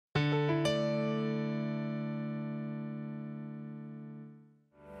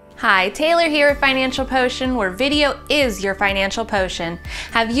Hi, Taylor here at Financial Potion, where video is your financial potion.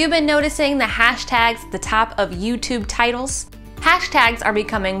 Have you been noticing the hashtags at the top of YouTube titles? Hashtags are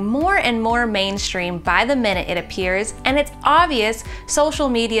becoming more and more mainstream by the minute, it appears, and it's obvious social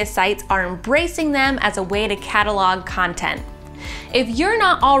media sites are embracing them as a way to catalog content. If you're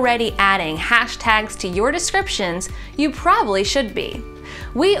not already adding hashtags to your descriptions, you probably should be.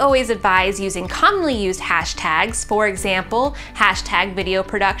 We always advise using commonly used hashtags, for example, hashtag video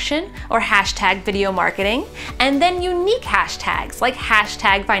production or hashtag video marketing, and then unique hashtags like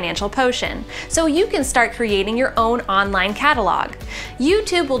hashtag financial potion, so you can start creating your own online catalog.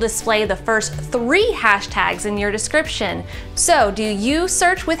 YouTube will display the first 3 hashtags in your description. So do you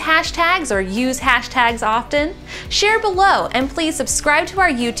search with hashtags or use hashtags often? Share below, and please subscribe to our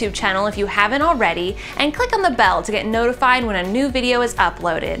YouTube channel if you haven't already, and click on the bell to get notified when a new video is uploaded.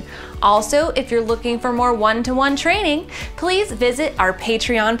 Also, if you're looking for more one-to-one training, please visit our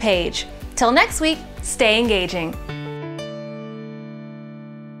Patreon page. Till next week, stay engaging.